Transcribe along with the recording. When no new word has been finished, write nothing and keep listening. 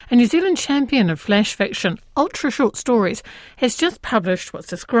A New Zealand champion of flash fiction, ultra-short stories, has just published what's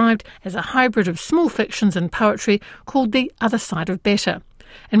described as a hybrid of small fictions and poetry called The Other Side of Better.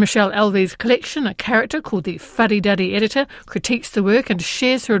 In Michelle Elvy's collection, a character called the Fuddy-Duddy Editor critiques the work and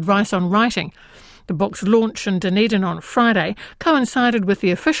shares her advice on writing. The book's launch in Dunedin on Friday coincided with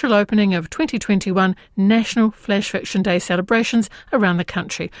the official opening of 2021 National Flash Fiction Day celebrations around the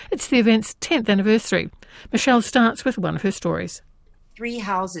country. It's the event's 10th anniversary. Michelle starts with one of her stories. 3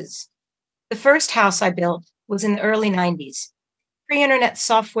 houses. The first house I built was in the early 90s. Pre-internet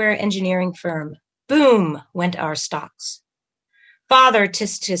software engineering firm. Boom went our stocks. Father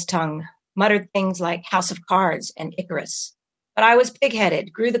tissed his tongue, muttered things like House of Cards and Icarus. But I was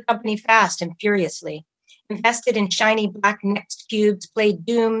pig-headed, grew the company fast and furiously, invested in shiny black Next cubes, played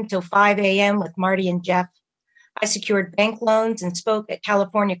Doom till 5 a.m. with Marty and Jeff. I secured bank loans and spoke at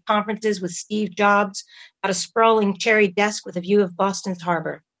California conferences with Steve Jobs, got a sprawling cherry desk with a view of Boston's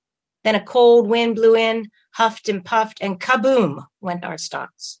harbor. Then a cold wind blew in, huffed and puffed, and kaboom went our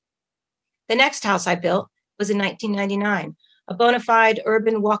stocks. The next house I built was in 1999, a bona fide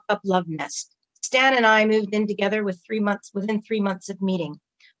urban walk-up love nest. Stan and I moved in together within 3 months of meeting.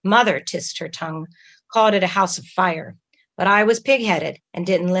 Mother tissed her tongue, called it a house of fire. But I was pig-headed and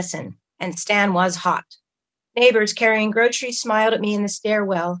didn't listen, and Stan was hot. Neighbors carrying groceries smiled at me in the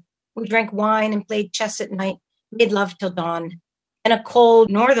stairwell. We drank wine and played chess at night, made love till dawn. And a cold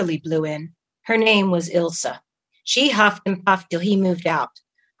northerly blew in. Her name was Ilsa. She huffed and puffed till he moved out.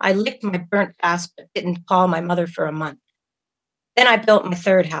 I licked my burnt fast, but didn't call my mother for a month. Then I built my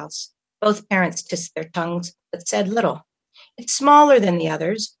third house. Both parents tissed their tongues, but said little. It's smaller than the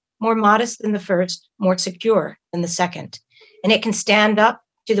others, more modest than the first, more secure than the second, and it can stand up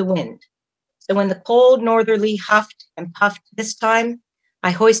to the wind. So when the cold northerly huffed and puffed this time, I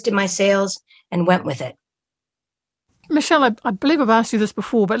hoisted my sails and went with it. Michelle, I believe I've asked you this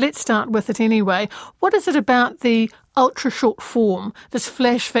before, but let's start with it anyway. What is it about the ultra-short form, this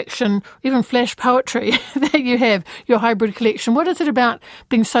flash fiction, even flash poetry that you have, your hybrid collection? What is it about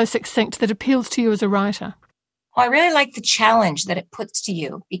being so succinct that appeals to you as a writer? Well, I really like the challenge that it puts to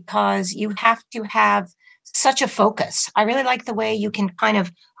you because you have to have such a focus. I really like the way you can kind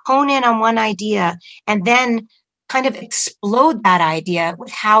of hone in on one idea and then kind of explode that idea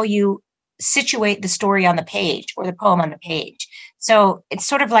with how you situate the story on the page or the poem on the page. So it's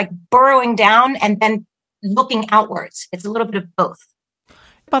sort of like burrowing down and then looking outwards. It's a little bit of both.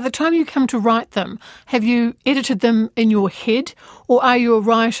 By the time you come to write them, have you edited them in your head, or are you a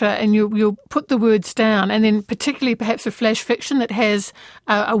writer and you'll put the words down and then particularly perhaps a flash fiction that has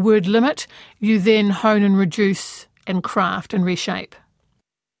a word limit, you then hone and reduce and craft and reshape?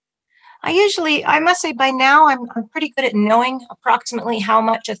 I must say by now, I'm pretty good at knowing approximately how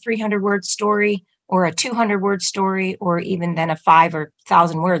much a 300-word story or a 200-word story or even then a 5 or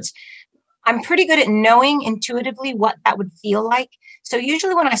 1,000 words. I'm pretty good at knowing intuitively what that would feel like. So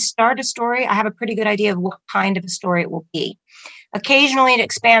usually when I start a story, I have a pretty good idea of what kind of a story it will be. Occasionally it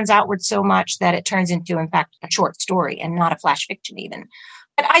expands outward so much that it turns into, in fact, a short story and not a flash fiction even.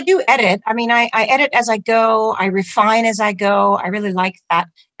 But I do edit. I mean, I edit as I go. I refine as I go. I really like that.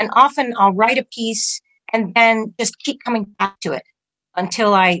 And often I'll write a piece and then just keep coming back to it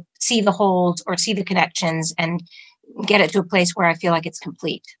until I see the holes or see the connections and get it to a place where I feel like it's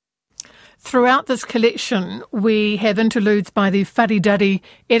complete. Throughout this collection, we have interludes by the Fuddy-Duddy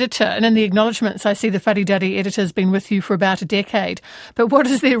editor, and in the acknowledgements, I see the Fuddy-Duddy editor has been with you for about a decade. But what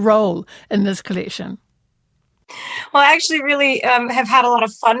is their role in this collection? Well, I actually really have had a lot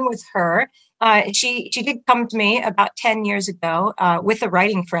of fun with her. She did come to me about 10 years ago with a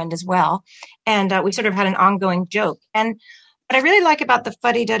writing friend as well, and we sort of had an ongoing joke. And what I really like about the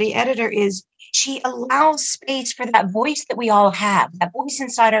Fuddy-Duddy editor is she allows space for that voice that we all have, that voice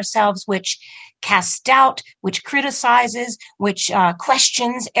inside ourselves which casts doubt, which criticizes, which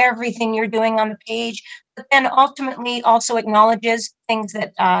questions everything you're doing on the page, but then ultimately also acknowledges things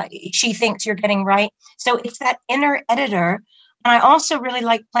that she thinks you're getting right. So it's that inner editor. And I also really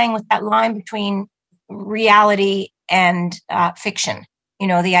like playing with that line between reality and fiction. You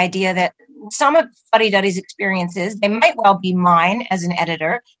know, the idea that some of Fuddy-Duddy's experiences, they might well be mine as an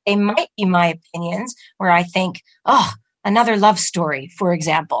editor. They might be my opinions where I think, oh, another love story, for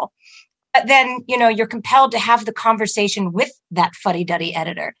example. But then, you know, you're compelled to have the conversation with that Fuddy-Duddy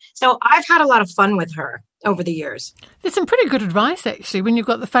editor. So I've had a lot of fun with her over the years. There's some pretty good advice, actually, when you've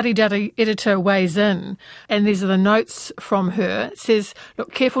got the Fuddy-Duddy editor weighs in, and these are the notes from her. It says,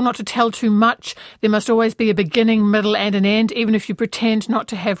 look, careful not to tell too much. There must always be a beginning, middle and an end, even if you pretend not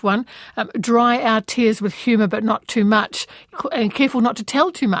to have one. Dry our tears with humour, but not too much. And careful not to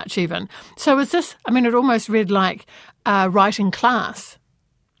tell too much, even. So is this, I mean, it almost read like writing class.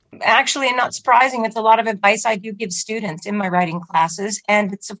 Actually, and not surprising, it's a lot of advice I do give students in my writing classes.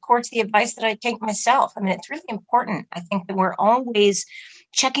 And it's, of course, the advice that I take myself. I mean, it's really important. I think that we're always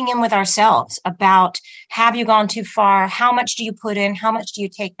checking in with ourselves about, have you gone too far? How much do you put in? How much do you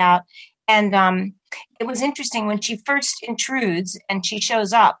take out? And it was interesting when she first intrudes and she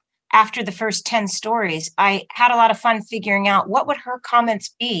shows up after the first 10 stories. I had a lot of fun figuring out what would her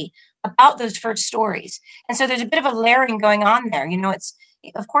comments be about those first stories. And so there's a bit of a layering going on there. It's,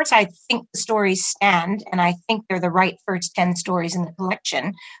 of course, I think the stories stand, and I think they're the right first 10 stories in the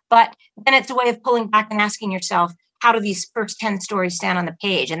collection. But then it's a way of pulling back and asking yourself, how do these first 10 stories stand on the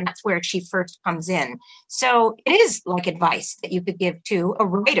page? And that's where she first comes in. So it is like advice that you could give to a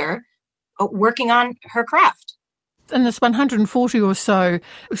writer working on her craft. In this 140 or so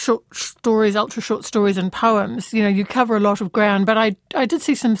short stories, ultra short stories and poems, you cover a lot of ground, but I did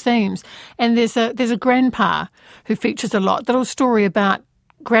see some themes. And there's a grandpa who features a lot. The little story about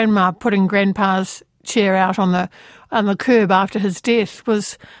grandma putting grandpa's chair out on the curb after his death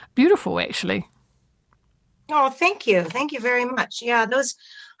was beautiful, actually. Oh, thank you. Thank you very much. Yeah,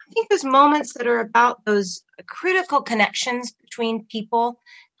 I think those moments that are about those critical connections between people,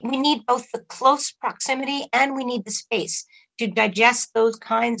 we need both the close proximity and we need the space to digest those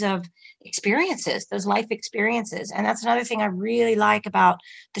kinds of experiences, those life experiences. And that's another thing I really like about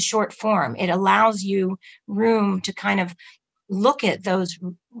the short form. It allows you room to kind of look at those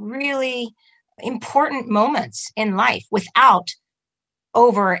really important moments in life without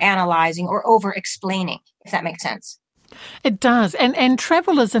over analyzing or over explaining, if that makes sense. It does. And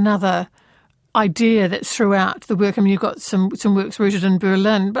travel is another idea that's throughout the work. I mean, you've got some works rooted in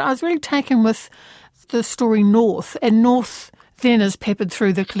Berlin, but I was really taken with the story North, and North then is peppered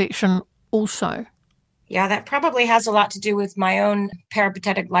through the collection also. Yeah, that probably has a lot to do with my own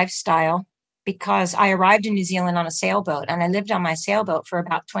peripatetic lifestyle, because I arrived in New Zealand on a sailboat and I lived on my sailboat for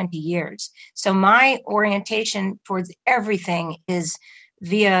about 20 years. So my orientation towards everything is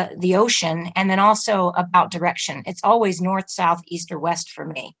via the ocean, and then also about direction. It's always north, south, east, or west for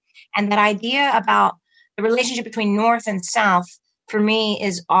me. And that idea about the relationship between north and south for me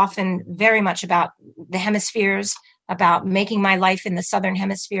is often very much about the hemispheres, about making my life in the southern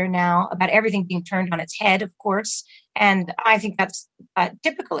hemisphere now, about everything being turned on its head, of course. And I think that's a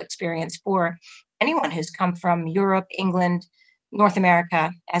typical experience for anyone who's come from Europe, England, North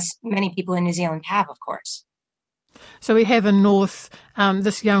America, as many people in New Zealand have, of course. So we have in North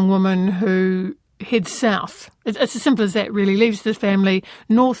this young woman who heads south. It's as simple as that, really. Leaves the family.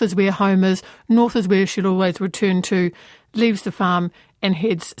 North is where home is. North is where she'll always return to. Leaves the farm and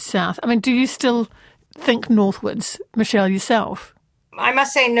heads south. I mean, do you still think northwards, Michelle, yourself? I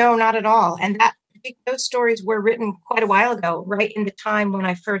must say, no, not at all. And those stories were written quite a while ago, right in the time when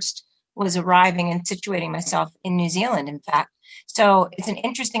I first was arriving and situating myself in New Zealand, in fact. So it's an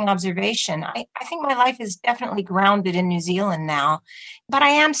interesting observation. I think my life is definitely grounded in New Zealand now, but I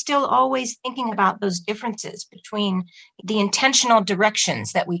am still always thinking about those differences between the intentional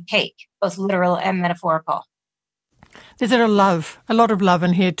directions that we take, both literal and metaphorical. There's a lot of love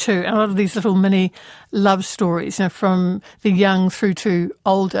in here too, a lot of these little mini love stories, from the young through to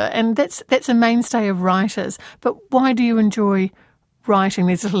older, and that's a mainstay of writers. But why do you enjoy writing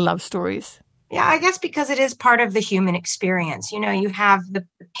these little love stories? Yeah, I guess because it is part of the human experience. You have the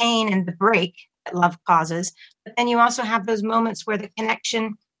pain and the break that love causes, but then you also have those moments where the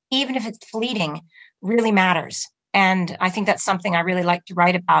connection, even if it's fleeting, really matters. And I think that's something I really like to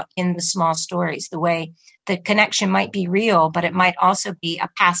write about in the small stories, the way the connection might be real, but it might also be a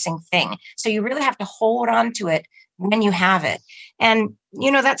passing thing. So you really have to hold on to it when you have it. And,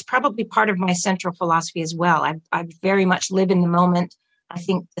 that's probably part of my central philosophy as well. I very much live in the moment. I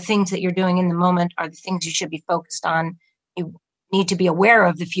think the things that you're doing in the moment are the things you should be focused on. You need to be aware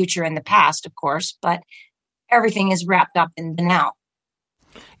of the future and the past, of course, but everything is wrapped up in the now.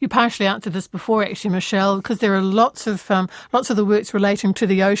 You partially answered this before, actually, Michelle, because there are lots of the works relating to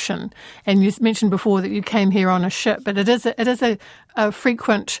the ocean, and you mentioned before that you came here on a ship, but it is a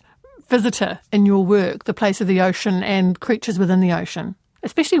frequent visitor in your work, the place of the ocean and creatures within the ocean,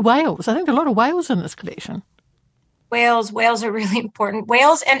 especially whales. I think there are a lot of whales in this collection. Whales are really important.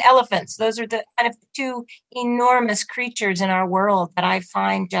 Whales and elephants. Those are the kind of two enormous creatures in our world that I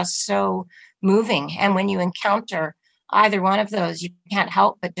find just so moving. And when you encounter either one of those, you can't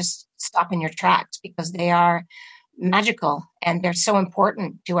help but just stop in your tracks, because they are magical and they're so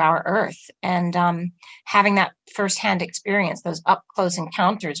important to our earth. And having that firsthand experience, those up close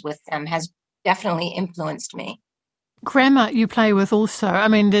encounters with them, has definitely influenced me. Grammar you play with also. I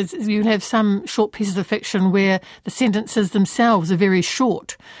mean, you have some short pieces of fiction where the sentences themselves are very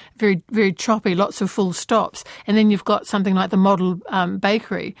short, very, very choppy, lots of full stops. And then you've got something like the Model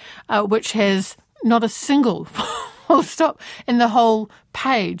Bakery, which has not a single full stop in the whole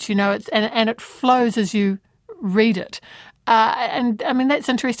page, and it flows as you read it. And I mean, that's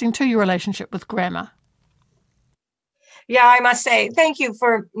interesting too, your relationship with grammar. Yeah, I must say, thank you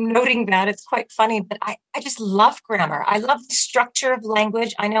for noting that. It's quite funny, but I just love grammar. I love the structure of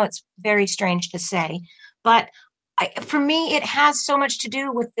language. I know it's very strange to say, but for me, it has so much to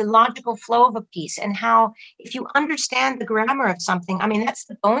do with the logical flow of a piece and how, if you understand the grammar of something, I mean, that's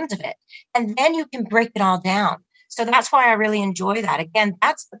the bones of it. And then you can break it all down. So that's why I really enjoy that. Again,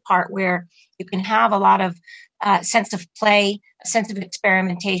 that's the part where you can have a lot of sense of play, a sense of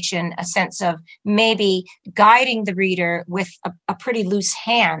experimentation, a sense of maybe guiding the reader with a pretty loose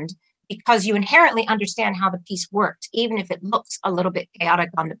hand, because you inherently understand how the piece works, even if it looks a little bit chaotic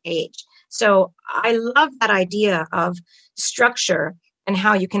on the page. So I love that idea of structure and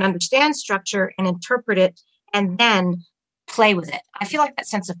how you can understand structure and interpret it and then play with it. I feel like that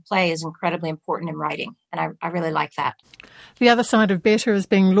sense of play is incredibly important in writing, and I really like that. The Other Side of Better is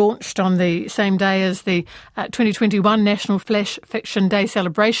being launched on the same day as the 2021 National Flash Fiction Day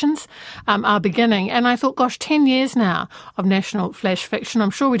celebrations are beginning. And I thought, gosh, 10 years now of National Flash Fiction.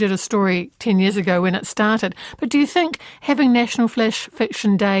 I'm sure we did a story 10 years ago when it started. But do you think having National Flash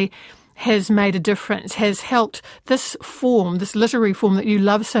Fiction Day has made a difference, has helped this form, this literary form that you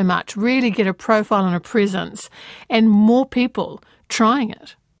love so much, really get a profile and a presence and more people trying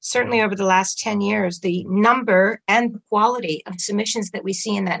it? Certainly over the last 10 years, the number and the quality of submissions that we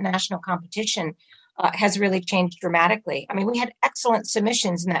see in that national competition has really changed dramatically. I mean, we had excellent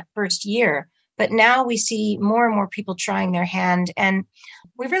submissions in that first year, but now we see more and more people trying their hand. And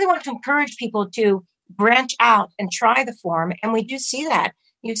we really want to encourage people to branch out and try the form. And we do see that.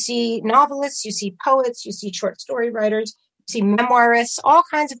 You see novelists, you see poets, you see short story writers, you see memoirists, all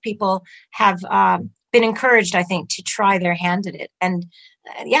kinds of people have been encouraged, I think, to try their hand at it. And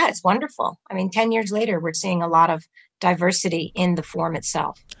yeah, it's wonderful. I mean, 10 years later, we're seeing a lot of diversity in the form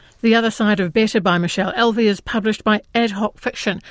itself. The Other Side of Better by Michelle Elvy is published by Ad Hoc Fiction.